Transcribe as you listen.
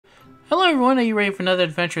Hello everyone, are you ready for another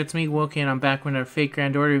adventure? It's me, Woki, and I'm back with a fake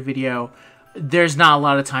Grand Order video. There's not a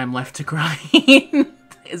lot of time left to grind,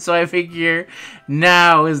 so I figure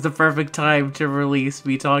now is the perfect time to release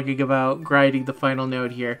me talking about grinding the final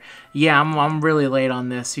node here. Yeah, I'm really late on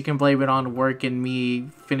this. You can blame it on work and me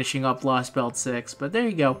finishing up Lost Belt 6, but there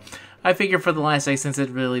you go. I figure for the last day, since it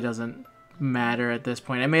really doesn't matter at this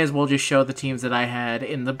point, I may as well just show the teams that I had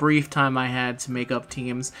in the brief time I had to make up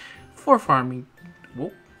teams for farming.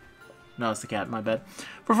 Whoa. No, it's the cat, my bad.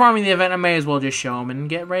 For farming the event, I may as well just show them and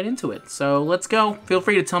get right into it. So, let's go. Feel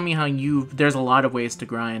free to tell me how there's a lot of ways to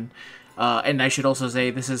grind. And I should also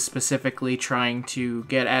say, this is specifically trying to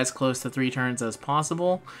get as close to 3 turns as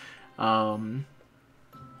possible. So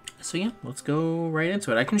yeah, let's go right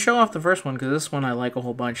into it. I can show off the first one, because this one I like a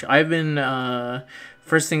whole bunch. I've been,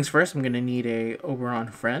 first things first, I'm going to need a Oberon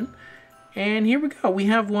friend. And here we go. We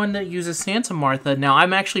have one that uses Santa Martha. Now,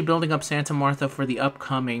 I'm actually building up Santa Martha for the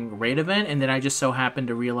upcoming raid event, and then I just so happened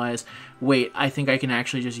to realize, wait, I think I can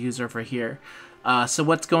actually just use her for here. So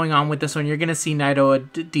what's going on with this one? You're going to see Naito a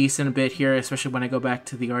decent bit here, especially when I go back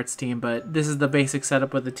to the arts team, but this is the basic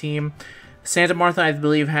setup of the team. Santa Martha, I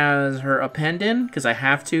believe, has her append in, because I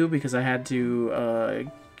have to, because I had to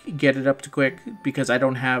get it up to quick, because I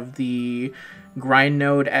don't have the grind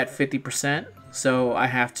node at 50%. So I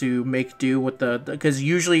have to make do with because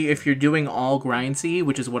usually if you're doing all grind C,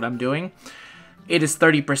 which is what I'm doing, it is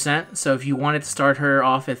 30%. So if you wanted to start her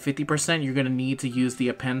off at 50%, you're going to need to use the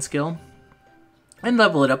append skill and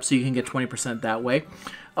level it up so you can get 20% that way.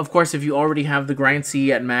 Of course, if you already have the grind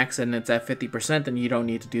C at max and it's at 50%, then you don't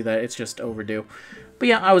need to do that. It's just overdue. But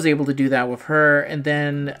yeah, I was able to do that with her. And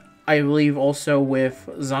then I believe also with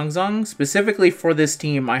Zongzong, specifically for this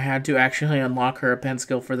team, I had to actually unlock her append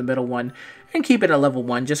skill for the middle one and keep it at level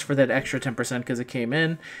 1 just for that extra 10% because it came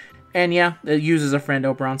in. And yeah, it uses a friend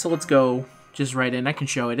Oberon, so let's go just right in. I can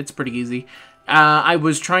show it. It's pretty easy. I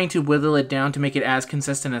was trying to whittle it down to make it as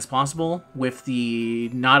consistent as possible with the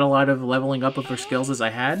not a lot of leveling up of her skills as I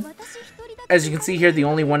had. As you can see here, the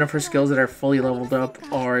only one of her skills that are fully leveled up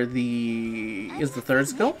is the third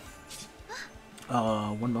skill.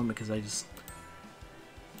 One moment, because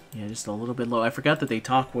just a little bit low. I forgot that they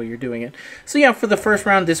talk while you're doing it. So yeah, for the first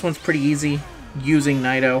round, this one's pretty easy using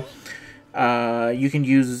Naito. You can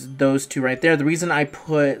use those two right there. The reason I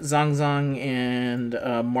put Zongzong and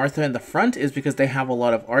Martha in the front is because they have a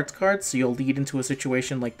lot of arts cards, so you'll lead into a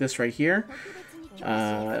situation like this right here.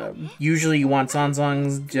 Usually you want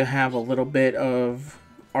Zongzong to have a little bit of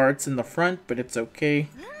arts in the front, but it's okay.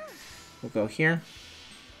 We'll go here.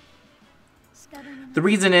 The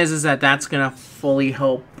reason is that that's going to fully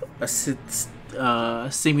help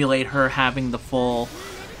simulate her having the full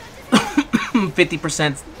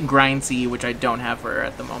 50% grind C, which I don't have for her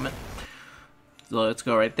at the moment. So let's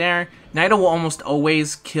go right there. Naito will almost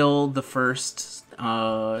always kill the first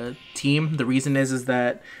team. The reason is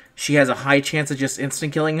that she has a high chance of just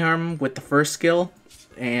instant killing him with the first skill.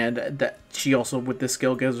 And that she also, with this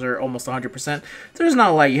skill, gives her almost 100%. So there's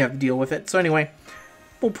not a lot you have to deal with it. So anyway,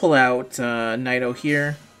 we'll pull out Naito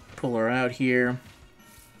here, pull her out here,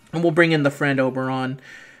 and we'll bring in the friend Oberon.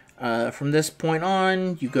 From this point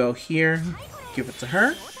on, you go here, give it to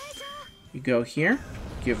her. You go here,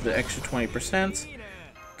 give the extra 20%.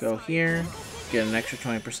 Go here, get an extra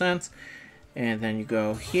 20%. And then you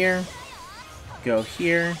go here, go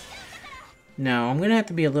here. Now, I'm going to have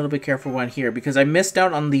to be a little bit careful on here, because I missed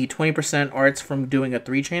out on the 20% arts from doing a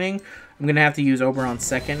 3 chaining. I'm going to have to use Oberon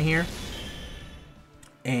second here.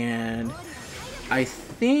 And I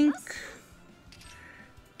think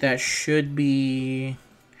that should be...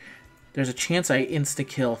 There's a chance I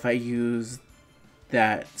insta-kill if I use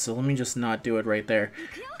that. So let me just not do it right there.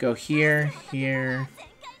 Go here, here,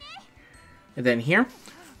 and then here.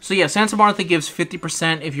 So yeah, Santa Martha gives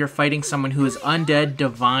 50% if you're fighting someone who is undead,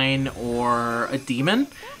 divine, or a demon.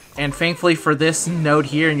 And thankfully for this node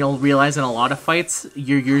here, and you'll realize in a lot of fights,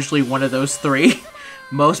 you're usually one of those 3.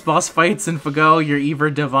 Most boss fights in FGO, you're either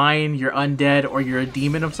divine, you're undead, or you're a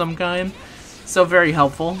demon of some kind. So very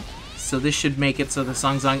helpful. So this should make it so the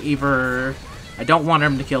Zongzong either... I don't want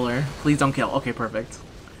him to kill her. Please don't kill. Okay, perfect.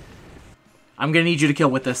 I'm going to need you to kill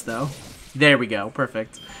with this, though. There we go.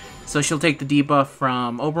 Perfect. So she'll take the debuff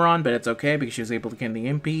from Oberon, but it's okay because she was able to get the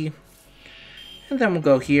MP. And then we'll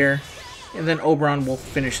go here. And then Oberon will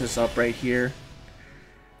finish this up right here.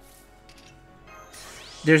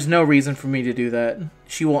 There's no reason for me to do that.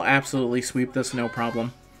 She will absolutely sweep this, no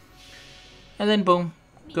problem. And then boom,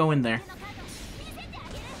 go in there.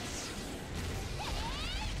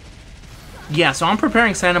 Yeah, so I'm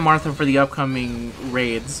preparing Santa Martha for the upcoming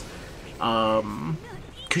raids.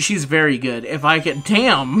 Because she's very good. If I get...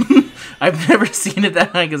 Damn! I've never seen it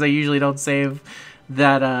that high because I usually don't save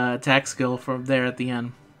that attack skill from there at the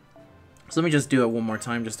end. So let me just do it one more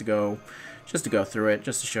time just to go through it,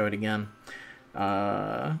 just to show it again.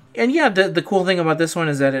 And yeah, the cool thing about this one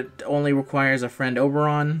is that it only requires a friend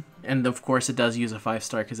Oberon, and of course it does use a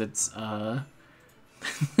 5-star because it's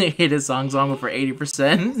it hit his Song with for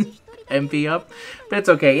 80% MP up, but it's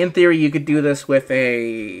okay. In theory, you could do this with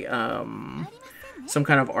a some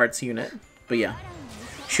kind of arts unit, but yeah,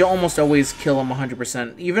 she'll almost always kill him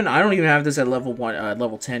 100%. Even I don't even have this at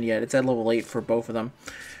level 10 yet. It's at level 8 for both of them,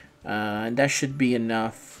 and that should be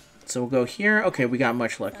enough. So we'll go here. Okay, we got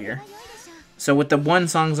much luckier. So with the one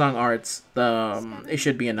Song arts, it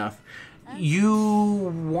should be enough.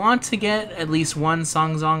 You want to get at least one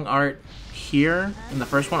Song art here in the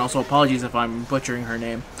first one. Also, apologies if I'm butchering her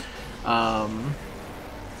name.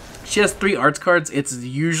 She has 3 arts cards. It's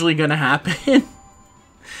usually gonna happen.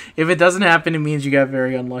 If it doesn't happen, it means you got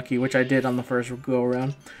very unlucky, which I did on the first go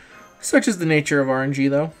around. Such is the nature of RNG,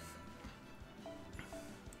 though.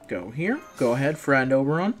 Go here. Go ahead, friend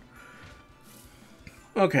Oberon.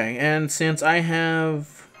 Okay, and since I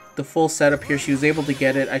have the full setup here, she was able to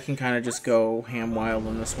get it, I can kind of just go ham wild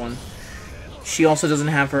on this one. She also doesn't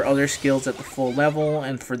have her other skills at the full level,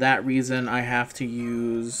 and for that reason, I have to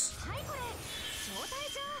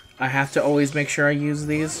always make sure I use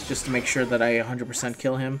these, just to make sure that I 100%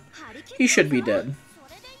 kill him. He should be dead.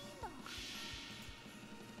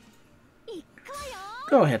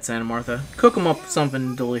 Go ahead, Santa Martha. Cook him up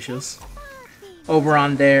something delicious.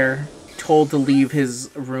 Oberon there, told to leave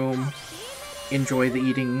his room. Enjoy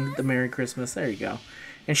eating the Merry Christmas. There you go.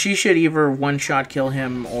 And she should either one-shot kill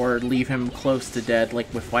him or leave him close to dead,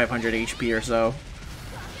 like with 500 HP or so.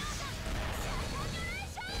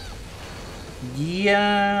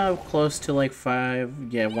 Yeah, close to like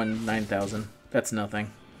 9,000. That's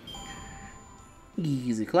nothing.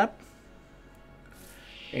 Easy clap.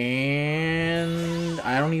 And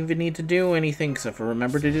I don't even need to do anything except for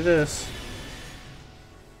remember to do this.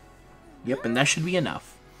 Yep, and that should be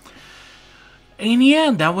enough. And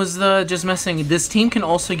yeah, that was just messing. This team can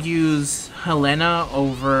also use Helena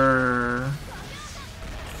over...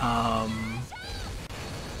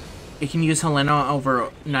 it can use Helena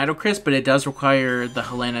over Nitocris, but it does require the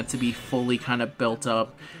Helena to be fully kind of built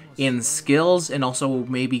up in skills, and also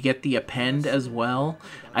maybe get the append as well.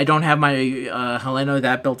 I don't have my Helena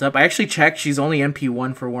that built up. I actually checked, she's only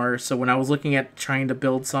MP1 for worse, so when I was looking at trying to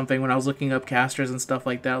build something, when I was looking up casters and stuff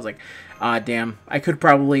like that, I was like, ah, damn, I could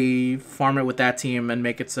probably farm it with that team and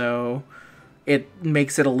make it so it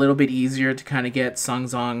makes it a little bit easier to kind of get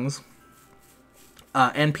Song's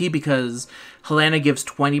NP, because Helena gives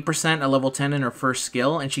 20% at level 10 in her first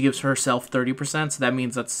skill, and she gives herself 30%, so that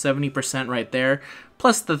means that's 70% right there,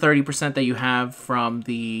 plus the 30% that you have from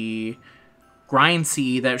the grind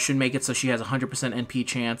CE that should make it so she has 100% NP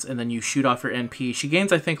chance, and then you shoot off your NP. She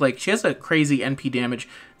gains, I think, like, she has a crazy NP damage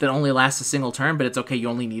that only lasts a single turn, but it's okay, you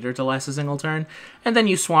only need her to last a single turn, and then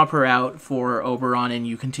you swap her out for Oberon, and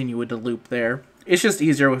you continue with the loop there. It's just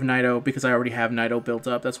easier with Nito, because I already have Nito built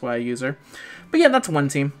up, that's why I use her. But yeah, that's one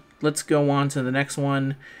team. Let's go on to the next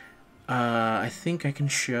one. I think I can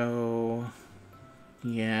show...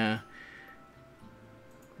 Yeah.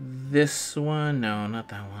 This one? No, not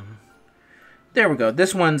that one. There we go.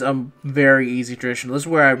 This one's a very easy traditional. This is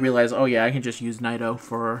where I realized, oh yeah, I can just use Nito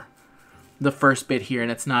for the first bit here,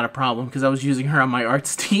 and it's not a problem, because I was using her on my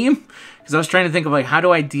arts team. Because I was trying to think of, like, how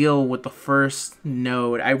do I deal with the first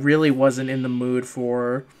node? I really wasn't in the mood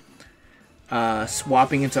for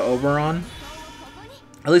swapping into Oberon.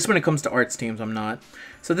 At least when it comes to arts teams, I'm not.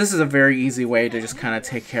 So this is a very easy way to just kind of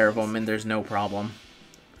take care of them, and there's no problem.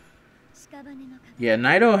 Yeah,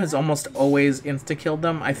 Nito has almost always insta-killed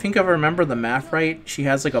them. I think if I remember the math right, she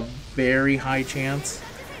has like a very high chance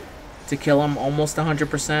to kill him, almost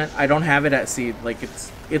 100%. I don't have it at seed. Like,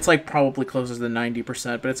 it's like probably closer to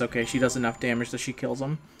 90%, but it's okay. She does enough damage that she kills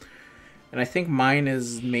him. And I think mine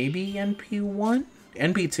is maybe NP1?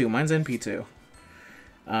 NP2. Mine's NP2.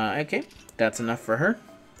 Okay, that's enough for her.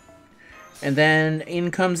 And then in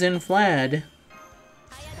comes in Vlad,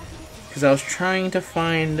 because I was trying to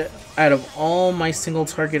find, out of all my single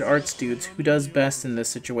target arts dudes, who does best in this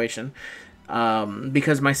situation.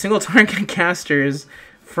 Because my single target casters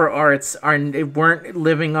for arts weren't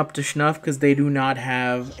living up to snuff, because they do not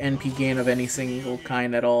have NP gain of any single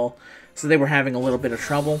kind at all. So they were having a little bit of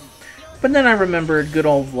trouble. But then I remembered good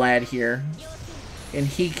old Vlad here, and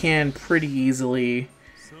he can pretty easily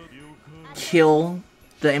kill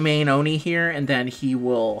the main Oni here, and then he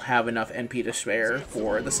will have enough NP to spare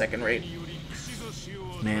for the second raid.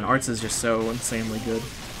 Man, arts is just so insanely good.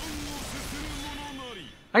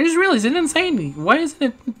 I just realized it didn't say anything. Why isn't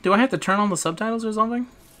it? Do I have to turn on the subtitles or something?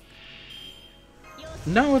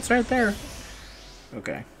 No, it's right there.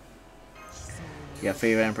 Okay. Yeah,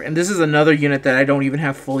 Fave Emperor. And this is another unit that I don't even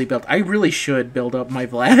have fully built. I really should build up my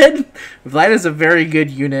Vlad. Vlad is a very good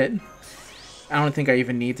unit. I don't think I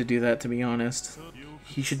even need to do that, to be honest.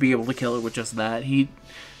 He should be able to kill her with just that. It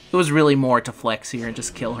was really more to flex here and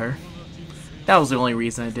just kill her. That was the only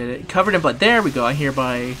reason I did it. Covered in blood. There we go. I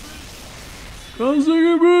hereby...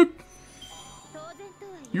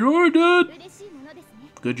 You're dead!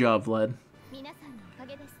 Good job, Vlad.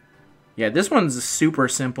 Yeah, this one's super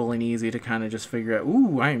simple and easy to kind of just figure out.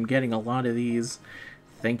 Ooh, I am getting a lot of these.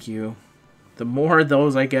 Thank you. The more of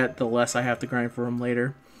those I get, the less I have to grind for them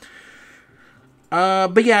later.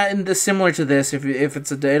 But yeah, and similar to this, if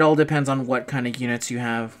it's it all depends on what kind of units you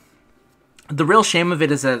have. The real shame of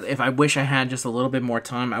it is that if I wish I had just a little bit more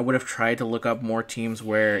time, I would have tried to look up more teams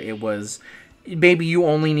where it was maybe you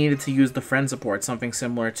only needed to use the friend support, something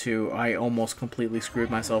similar to I almost completely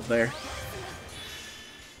screwed myself there.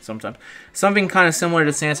 Sometimes something kind of similar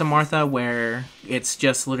to Santa Martha, where it's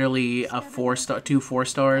just literally a 4-star, 2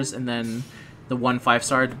 4-stars, and then the 1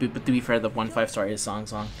 5-star. But to be fair, the 1 5-star is Song.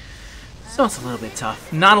 So it's a little bit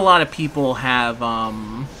tough. Not a lot of people have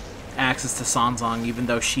access to Sanzong, even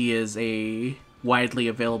though she is a widely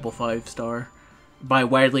available 5-star. By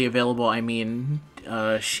widely available, I mean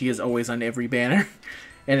she is always on every banner.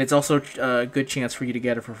 And it's also a good chance for you to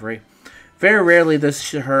get her for free. Very rarely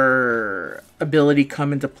does her ability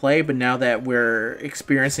come into play, but now that we're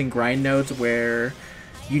experiencing grind nodes where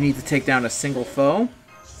you need to take down a single foe,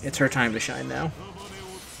 it's her time to shine now.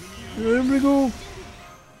 There we go.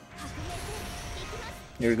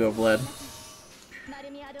 There we go, Vlad.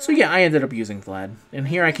 So yeah, I ended up using Vlad. And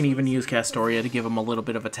here I can even use Castoria to give him a little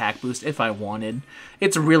bit of attack boost if I wanted.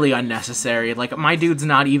 It's really unnecessary. Like, my dude's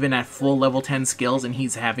not even at full level 10 skills and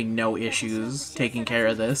he's having no issues taking care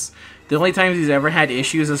of this. The only times he's ever had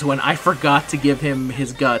issues is when I forgot to give him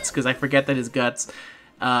his guts, because I forget that his guts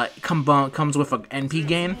comes with an NP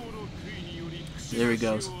gain. There he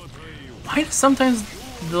goes. Why does sometimes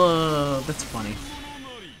the... That's funny.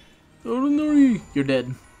 You're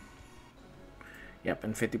dead. Yep,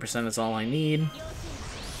 and 50% is all I need.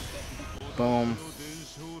 Boom.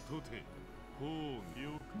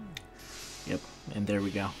 Yep, and there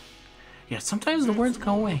we go. Yeah, sometimes the words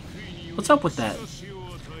go away. What's up with that?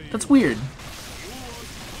 That's weird.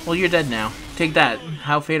 Well, you're dead now. Take that.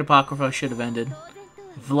 How Fate Apocrypha should have ended.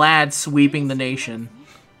 Vlad sweeping the nation.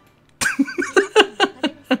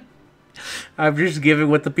 I'm just giving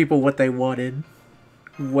what the people what they wanted.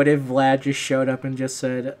 What if Vlad just showed up and just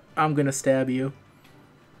said, I'm gonna stab you?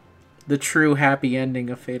 The true happy ending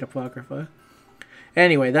of Fate Apocrypha.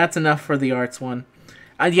 Anyway, that's enough for the arts one.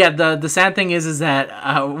 Yeah, the sad thing is that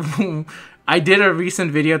I did a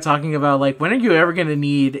recent video talking about, like, when are you ever gonna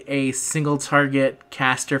need a single target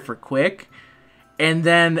caster for quick? And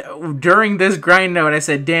then during this grind node, I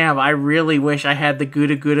said, damn, I really wish I had the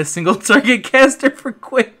Gouda Gouda single target caster for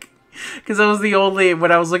quick. Because that was the only,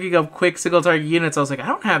 when I was looking up quick single target units, I was like, I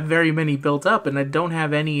don't have very many built up, and I don't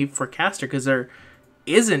have any for caster, because there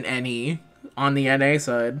isn't any on the NA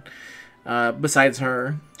side, besides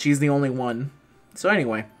her. She's the only one. So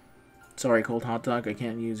anyway, sorry, Cold Hot Dog, I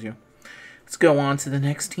can't use you. Let's go on to the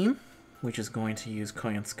next team, which is going to use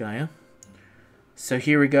Koyanskaya. So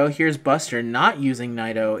here we go. Here's Buster not using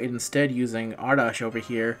Naito, instead using Ardash over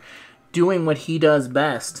here, doing what he does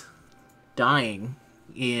best, dying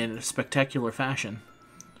in spectacular fashion.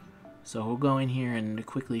 So we'll go in here and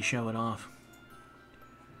quickly show it off.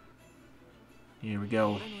 Here we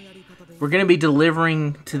go. We're going to be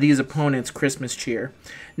delivering to these opponents Christmas cheer.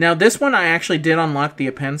 Now this one I actually did unlock the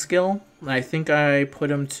append skill. I think I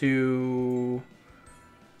put him to...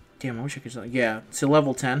 Damn, I wish I could... Yeah, to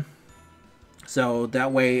level 10. So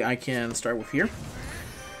that way I can start with here.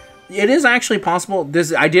 It is actually possible.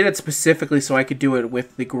 I did it specifically so I could do it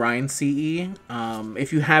with the grind CE.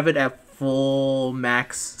 If you have it at full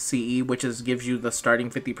max CE, which gives you the starting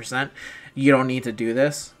 50%, you don't need to do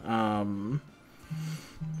this. But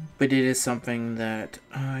it is something that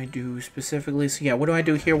I do specifically. So yeah, what do I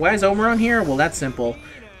do here? Why is Oberon here? Well, that's simple.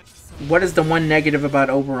 What is the one negative about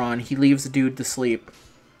Oberon? He leaves the dude to sleep.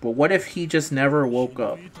 But what if he just never woke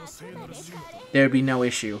up? There'd be no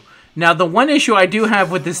issue. Now, the one issue I do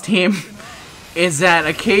have with this team is that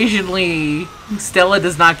occasionally Stella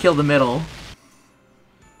does not kill the middle.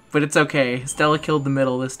 But it's okay. Stella killed the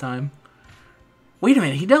middle this time. Wait a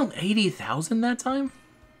minute, he dealt 80,000 that time?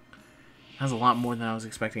 That's a lot more than I was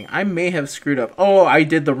expecting. I may have screwed up. Oh, I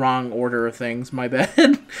did the wrong order of things. My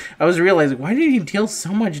bad. I was realizing, why did he deal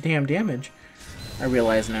so much damn damage? I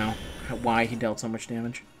realize now. why he dealt so much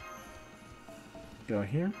damage. Go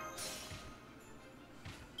here.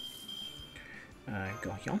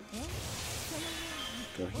 Go here.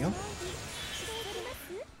 Go here.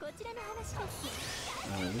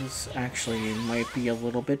 This actually might be a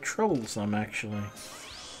little bit troublesome, actually.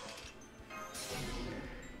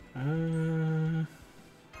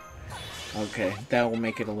 Okay, that will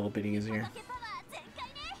make it a little bit easier.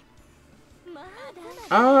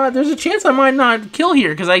 There's a chance I might not kill here,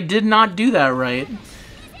 because I did not do that right.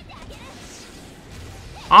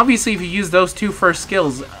 Obviously, if you use those two first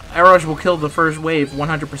skills, arrows will kill the first wave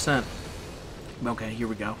 100%. Okay, here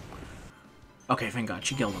we go. Okay, thank God,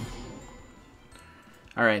 she killed him.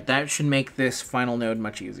 Alright, that should make this final node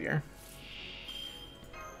much easier.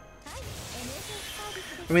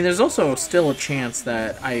 I mean, there's also still a chance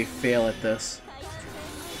that I fail at this.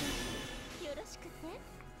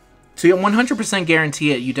 So you 100%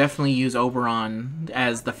 guarantee it, you definitely use Oberon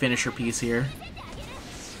as the finisher piece here.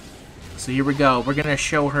 So here we go. We're going to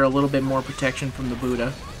show her a little bit more protection from the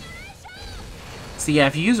Buddha. So yeah,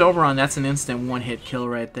 if you use Oberon, that's an instant one-hit kill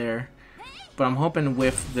right there. But I'm hoping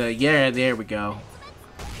with the... Yeah, there we go.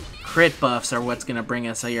 Crit buffs are what's going to bring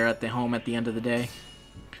us here at the home at the end of the day.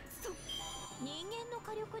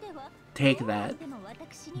 Take that.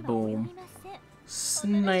 Boom.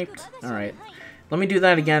 Sniped. Alright. Let me do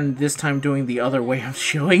that again, this time doing the other way of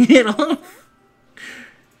showing it off.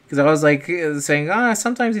 Because I was like saying,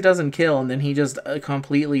 sometimes he doesn't kill, and then he just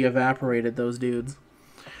completely evaporated those dudes.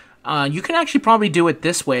 You can actually probably do it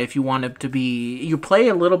this way if you want it to be... You play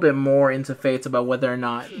a little bit more into Fates about whether or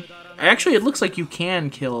not... Actually, it looks like you can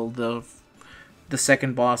kill the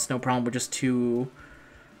second boss, no problem, with just two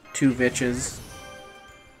Vitches.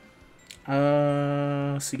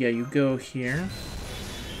 So yeah, you go here.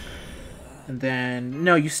 And then...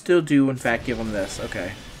 No, you still do, in fact, give him this.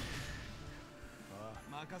 Okay.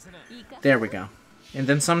 There we go. And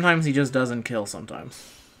then sometimes he just doesn't kill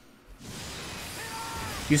sometimes.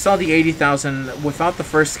 You saw the 80,000. Without the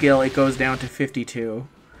first skill, it goes down to 52.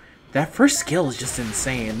 That first skill is just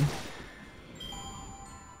insane.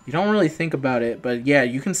 You don't really think about it, but yeah,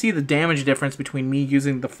 you can see the damage difference between me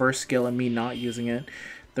using the first skill and me not using it.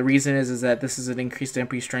 The reason is that this is an increased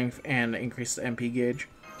MP strength and increased MP gauge.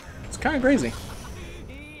 It's kind of crazy.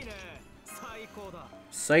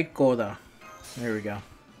 Psychoda. There we go.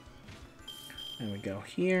 And we go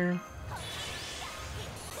here.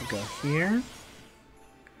 We go here.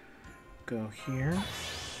 Go here.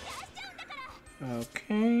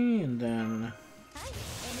 Okay, and then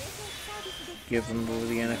give them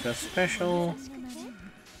the NFS special.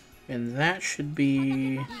 And that should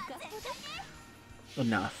be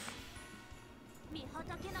enough.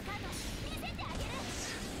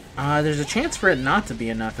 There's a chance for it not to be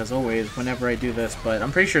enough, as always, whenever I do this, but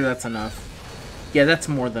I'm pretty sure that's enough. Yeah, that's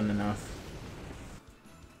more than enough.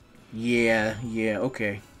 Yeah,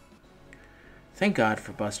 okay. Thank God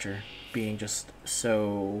for Buster being just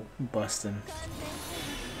so bustin'.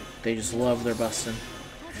 They just love their bustin'.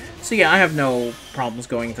 So yeah, I have no problems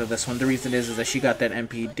going into this one. The reason is that she got that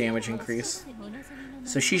MP damage increase.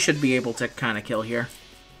 So she should be able to kind of kill here.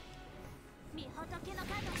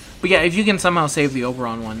 But yeah, if you can somehow save the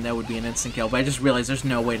Oberon one, that would be an instant kill. But I just realized there's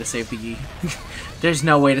no way to save the Yi. There's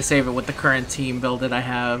no way to save it with the current team build that I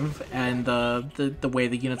have and the way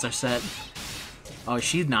the units are set. Oh,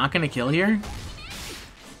 she's not gonna kill here?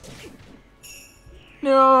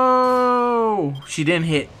 No! She didn't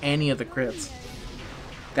hit any of the crits.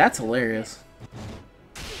 That's hilarious.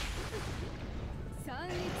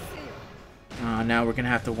 Now we're gonna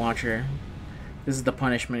have to watch her. This is the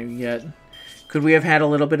punishment we get. Could we have had a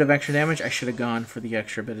little bit of extra damage? I should have gone for the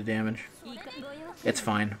extra bit of damage. It's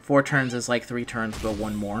fine. 4 turns is like 3 turns, but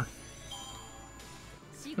 1 more.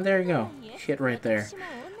 There you go. Hit right there.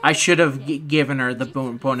 I should have given her the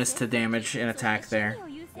bonus to damage and attack there.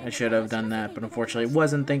 I should have done that, but unfortunately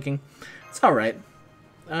wasn't thinking. It's alright.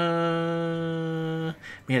 Man,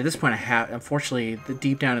 at this point I have... Unfortunately,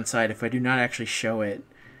 deep down inside, if I do not actually show it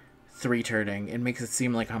 3-turning, it makes it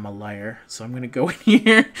seem like I'm a liar. So I'm going to go in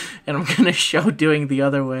here, and I'm going to show doing the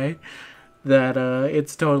other way that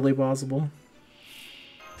it's totally possible.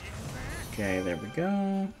 Okay, there we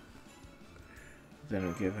go. Then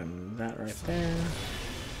we'll give him that right there.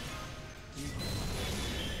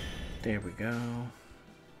 There we go.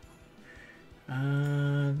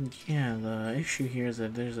 Yeah, the issue here is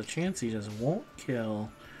that there's a chance he just won't kill.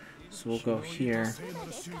 So we'll go here.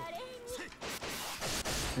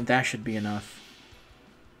 And that should be enough.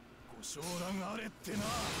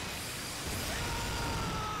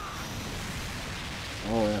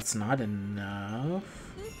 Oh, that's not enough.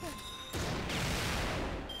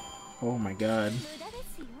 Oh my God.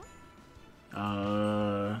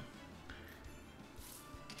 Let's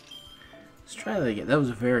try that again. That was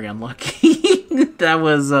very unlucky. That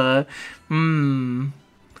was, I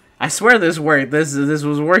swear this worked. This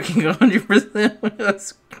was working 100% when I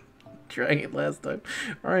was trying it last time.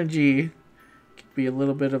 RNG could be a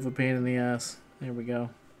little bit of a pain in the ass. There we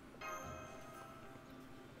go.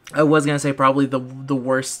 I was gonna say probably the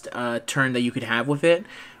worst turn that you could have with it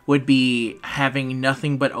would be having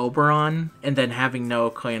nothing but Oberon and then having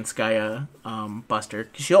no Koyanskaya Buster.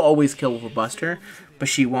 Cause she'll always kill with a Buster, but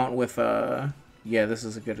she won't with yeah, this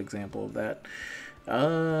is a good example of that.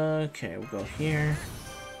 Okay, we'll go here.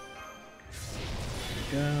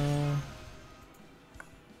 There we go.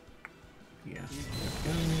 Yeah,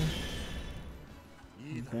 there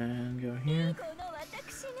we go. And then go here.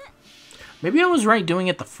 Maybe I was right doing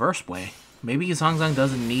it the first way. Maybe Songzang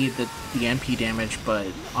doesn't need the NP damage, but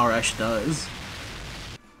Arash does.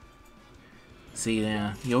 See,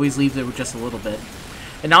 yeah, he always leaves it with just a little bit.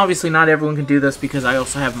 And obviously not everyone can do this because I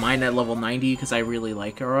also have mine at level 90 because I really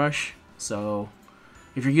like Arash. So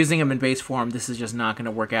if you're using him in base form, this is just not going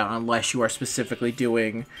to work out unless you are specifically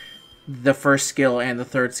doing the first skill and the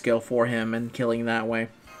third skill for him and killing that way.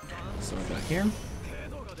 So go here.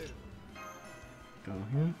 Go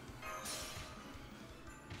here.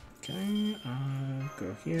 Okay,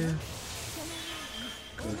 go here.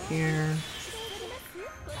 Go here.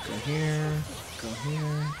 Go here. Go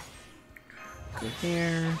here. Go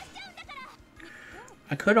here.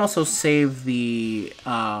 I could also save the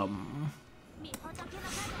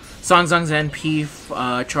Songzang's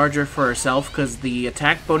NP charger for herself because the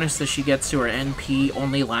attack bonus that she gets to her NP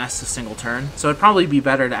only lasts a single turn. So it'd probably be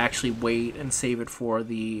better to actually wait and save it for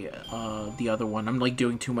the other one. I'm like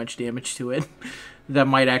doing too much damage to it. That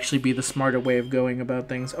might actually be the smarter way of going about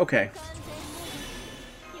things. Okay.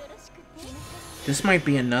 This might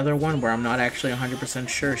be another one where I'm not actually 100%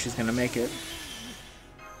 sure she's going to make it.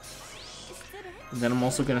 And then I'm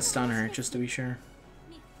also going to stun her, just to be sure.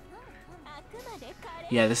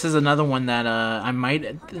 Yeah, this is another one that I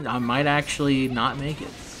might actually not make it.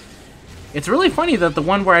 It's really funny that the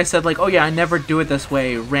one where I said, like, oh yeah, I never do it this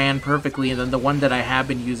way, ran perfectly, and then the one that I have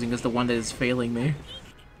been using is the one that is failing me.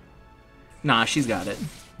 Nah, she's got it.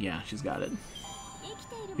 Yeah, she's got it.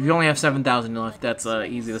 If you only have 7,000 left, that's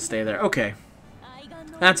easy to stay there. Okay.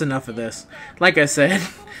 That's enough of this. Like I said,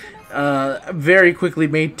 very quickly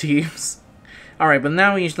made teams. Alright, but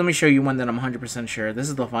now let me show you one that I'm 100% sure. This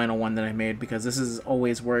is the final one that I made because this is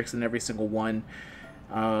always works in every single one.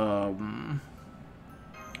 100%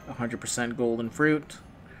 golden fruit.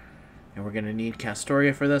 And we're going to need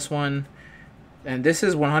Castoria for this one. And this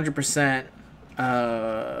is 100%...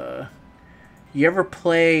 you ever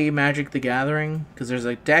play Magic the Gathering? Because there's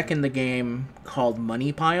a deck in the game called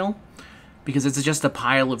Money Pile. Because it's just a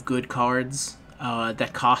pile of good cards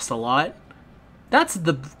that cost a lot. That's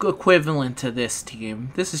the equivalent to this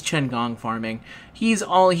team. This is Chen Gong farming. He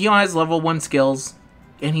has level 1 skills.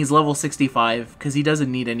 And he's level 65. Because he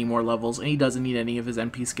doesn't need any more levels. And he doesn't need any of his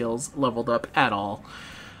MP skills leveled up at all.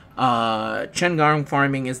 Chen Gong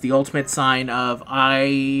farming is the ultimate sign of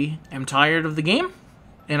I am tired of the game.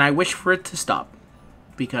 And I wish for it to stop.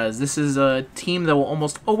 Because this is a team that will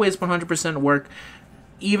almost always 100% work.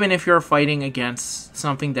 Even if you're fighting against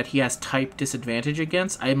something that he has type disadvantage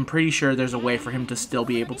against. I'm pretty sure there's a way for him to still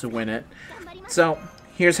be able to win it. So,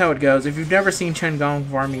 here's how it goes. If you've never seen Chen Gong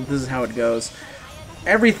farming, this is how it goes.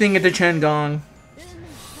 Everything into Chen Gong.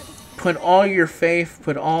 Put all your faith,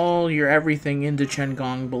 put all your everything into Chen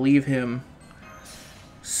Gong. Believe him.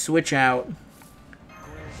 Switch out.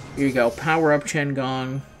 Here you go. Power up Chen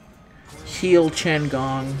Gong. Heal Chen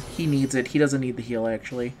Gong. He needs it. He doesn't need the heal,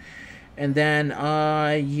 actually. And then,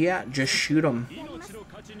 yeah, just shoot him.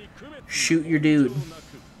 Shoot your dude.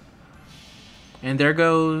 And there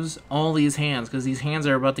goes all these hands, because these hands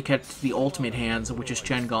are about to catch the ultimate hands, which is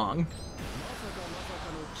Chen Gong.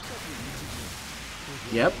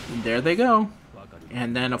 Yep, there they go.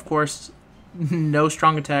 And then, of course, no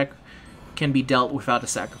strong attack can be dealt without a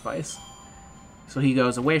sacrifice. So he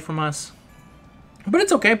goes away from us. But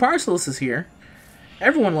it's okay, Parcelis is here.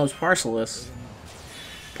 Everyone loves Parcelis.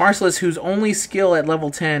 Parcelis, whose only skill at level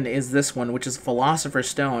 10 is this one, which is Philosopher's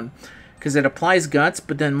Stone. Because it applies Guts,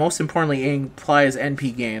 but then most importantly, it applies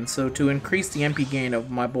NP gain. So to increase the NP gain of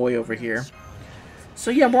my boy over here.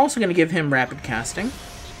 So yeah, we're also going to give him Rapid Casting.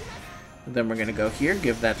 And then we're going to go here,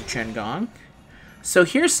 give that to Chen Gong. So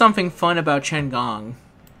here's something fun about Chen Gong.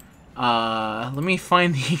 Let me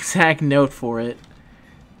find the exact note for it.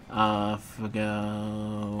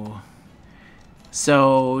 FGO.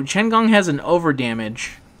 So Chen Gong has an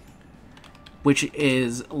overdamage, which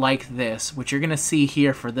is like this, which you're going to see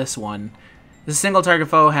here for this one. The single target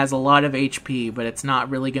foe has a lot of HP, but it's not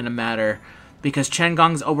really going to matter because Chen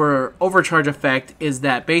Gong's overcharge effect is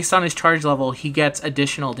that based on his charge level, he gets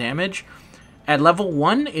additional damage. At level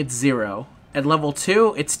 1, it's 0. At level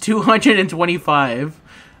 2, it's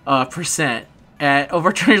 225%. At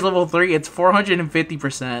overcharge level 3, it's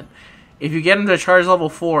 450%. If you get him to charge level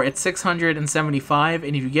 4, it's 675,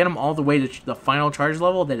 and if you get him all the way to the final charge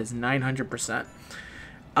level, that is 900%.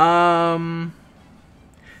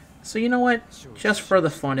 So you know what? Just for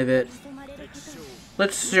the fun of it,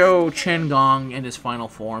 let's show Chen Gong in his final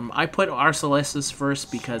form. I put Arcellus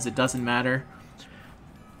first because it doesn't matter.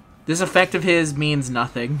 This effect of his means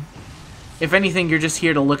nothing. If anything, you're just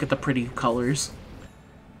here to look at the pretty colors.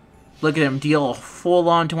 Look at him deal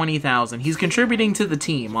full-on 20,000. He's contributing to the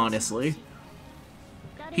team, honestly.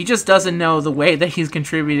 He just doesn't know the way that he's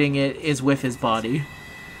contributing it is with his body.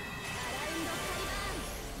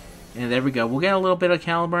 And there we go. We'll get a little bit of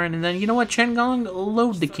Caliburn, and then, you know what, Chen Gong?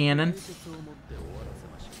 Load the cannon.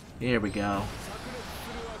 There we go.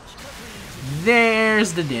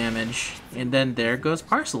 There's the damage. And then there goes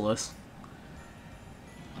Arcellus.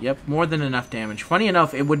 Yep, more than enough damage. Funny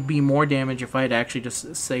enough, it would be more damage if I had actually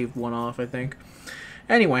just saved one off, I think.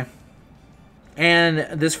 Anyway. And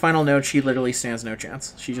this final node, she literally stands no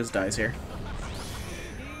chance. She just dies here.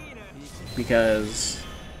 Because...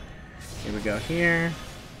 here we go here.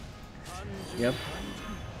 Yep.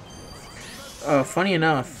 Funny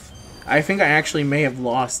enough, I think I actually may have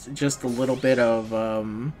lost just a little bit of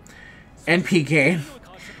NP gain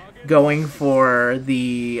going for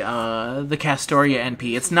the Castoria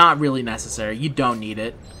NP. It's not really necessary. You don't need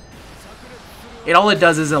it. All it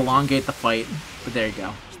does is elongate the fight. But there you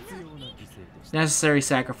go. Necessary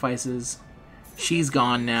sacrifices. She's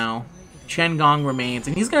gone now. Chen Gong remains,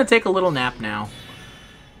 and he's gonna take a little nap now.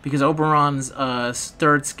 Because Oberon's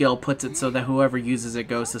third skill puts it so that whoever uses it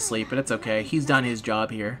goes to sleep, but it's okay. He's done his job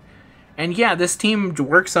here. And yeah, this team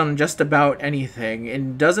works on just about anything.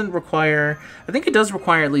 It doesn't require... I think it does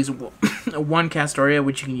require at least one Castoria,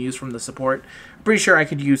 which you can use from the support. I'm pretty sure I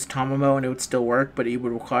could use Tomomo and it would still work, but it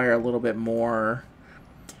would require a little bit more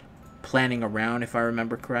planning around, if I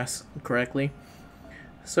remember correctly.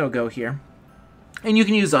 So go here. And you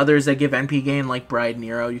can use others that give NP gain, like Bride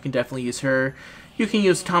Nero. You can definitely use her. You can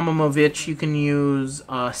use Tomomovich, you can use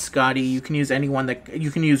Scotty, you can use anyone that...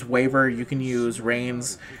 you can use Waver, you can use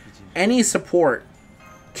Reigns. Any support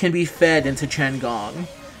can be fed into Chen Gong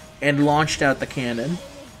and launched out the cannon.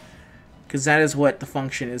 Because that is what the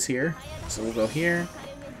function is here. So we'll go here.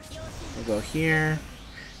 We'll go here.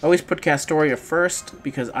 I always put Castoria first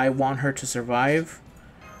because I want her to survive.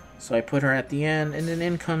 So I put her at the end, and then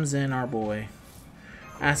in comes in our boy,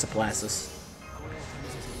 Asaplasis.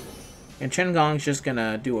 And Chen Gong's just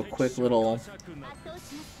gonna do a quick little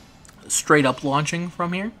straight up launching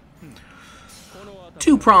from here.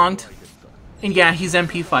 Two-pronged. And yeah, he's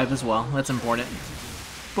MP5 as well. That's important.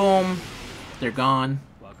 Boom. They're gone.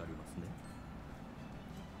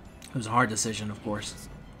 It was a hard decision, of course.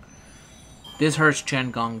 This hurts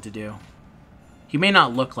Chen Gong to do. He may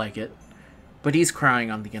not look like it, but he's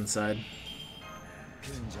crying on the inside.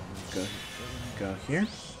 Go here.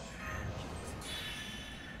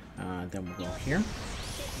 Then we'll go here.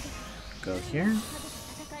 Go here.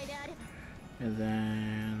 And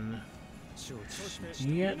then...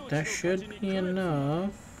 yeah, that should be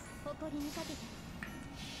enough.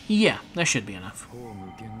 Yeah, that should be enough.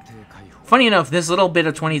 Funny enough, this little bit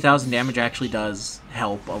of 20,000 damage actually does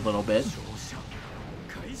help a little bit.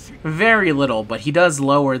 Very little, but he does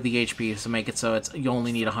lower the HP to make it so you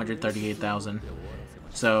only need 138,000.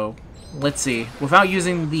 So, let's see. Without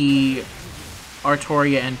using the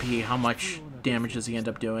Artoria NP, how much damage does he end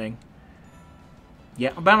up doing?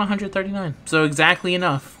 Yeah, about 139. So exactly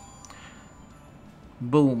enough.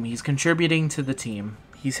 Boom, he's contributing to the team.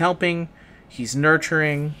 He's helping, he's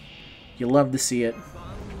nurturing. You love to see it.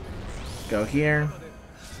 Go here.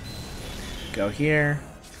 Go here.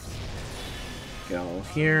 Go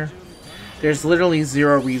here. There's literally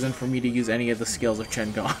zero reason for me to use any of the skills of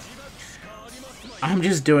Chen Gong. I'm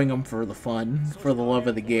just doing them for the fun, for the love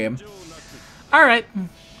of the game. Alright.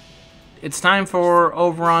 It's time for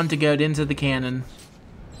Oberon to get into the cannon.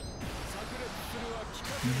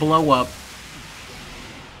 Blow up.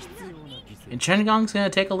 And Chen Gong's gonna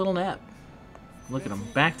take a little nap. Look at him,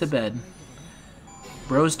 back to bed.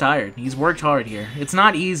 Bro's tired. He's worked hard here. It's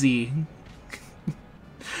not easy.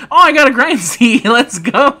 Oh, I got a grind C. Let's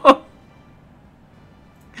go.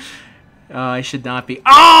 I should not be.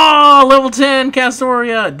 Oh, level 10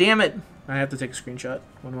 Castoria. Damn it. I have to take a screenshot.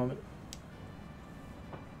 One moment.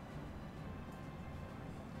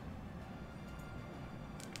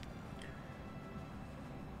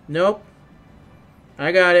 Nope.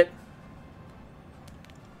 I got it.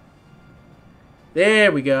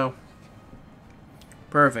 There we go.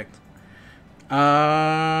 Perfect.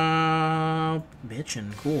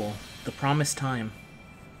 Bitchin', cool. The promised time.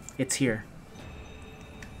 It's here.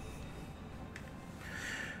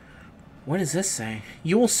 What does this say?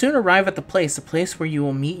 You will soon arrive at the place where you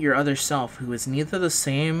will meet your other self, who is neither the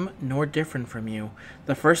same nor different from you.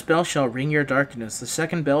 The first bell shall ring your darkness, the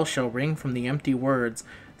second bell shall ring from the empty words,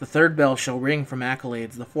 the third bell shall ring from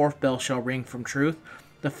accolades, the fourth bell shall ring from truth,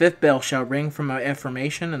 the fifth bell shall ring from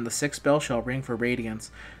affirmation, and the sixth bell shall ring for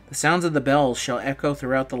radiance. The sounds of the bells shall echo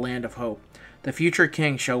throughout the land of hope. The future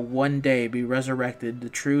king shall one day be resurrected, the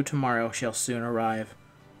true tomorrow shall soon arrive.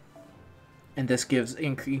 And this gives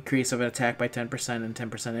increase of an attack by 10% and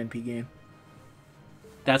 10% NP gain.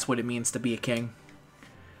 That's what it means to be a king.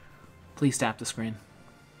 Please tap the screen.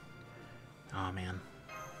 Oh man.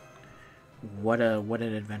 What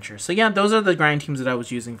an adventure. So yeah, those are the grind teams that I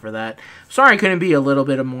was using for that. Sorry I couldn't be a little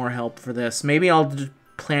bit of more help for this. Maybe I'll just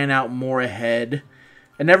plan out more ahead.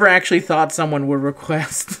 I never actually thought someone would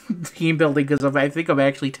request team building because I think I'm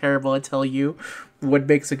actually terrible at telling you what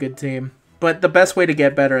makes a good team. But the best way to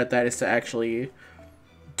get better at that is to actually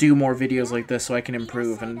do more videos like this so I can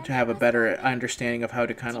improve and have a better understanding of how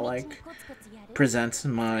to kind of like present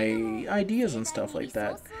my ideas and stuff like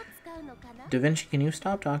that. Da Vinci, can you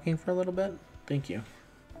stop talking for a little bit? Thank you.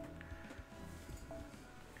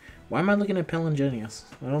 Why am I looking at Pelingenius?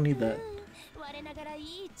 I don't need that.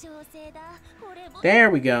 There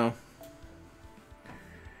we go.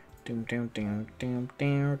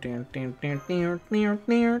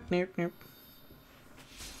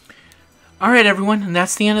 Alright everyone, and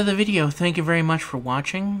that's the end of the video. Thank you very much for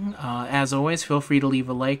watching. As always, feel free to leave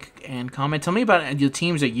a like and comment. Tell me about the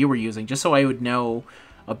teams that you were using, just so I would know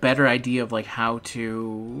a better idea of like how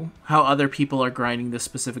other people are grinding this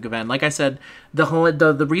specific event. Like I said,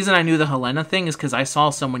 the reason I knew the Helena thing is because I saw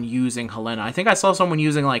someone using Helena. I think I saw someone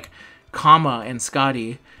using like Kama and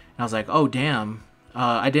Scotty, and I was like, oh damn.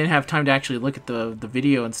 I didn't have time to actually look at the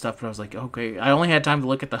video and stuff, but I was like, okay. I only had time to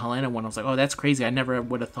look at the Helena one. I was like, oh, that's crazy. I never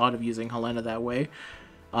would have thought of using Helena that way.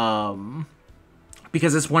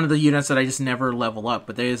 Because it's one of the units that I just never level up,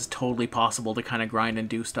 but it is totally possible to kind of grind and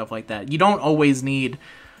do stuff like that. You don't always need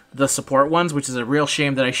the support ones, which is a real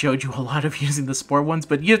shame that I showed you a lot of using the support ones,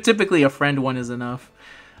 but typically a friend one is enough.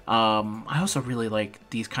 I also really like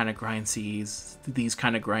these kind of grind Cs, these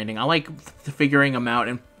kind of grinding. I like figuring them out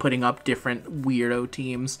and putting up different weirdo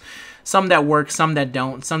teams. Some that work, some that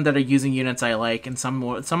don't, some that are using units I like, and some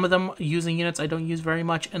of them using units I don't use very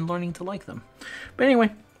much and learning to like them. But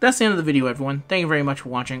anyway, that's the end of the video, everyone. Thank you very much for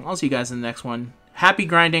watching. I'll see you guys in the next one. Happy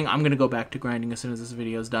grinding. I'm going to go back to grinding as soon as this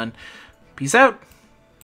video is done. Peace out.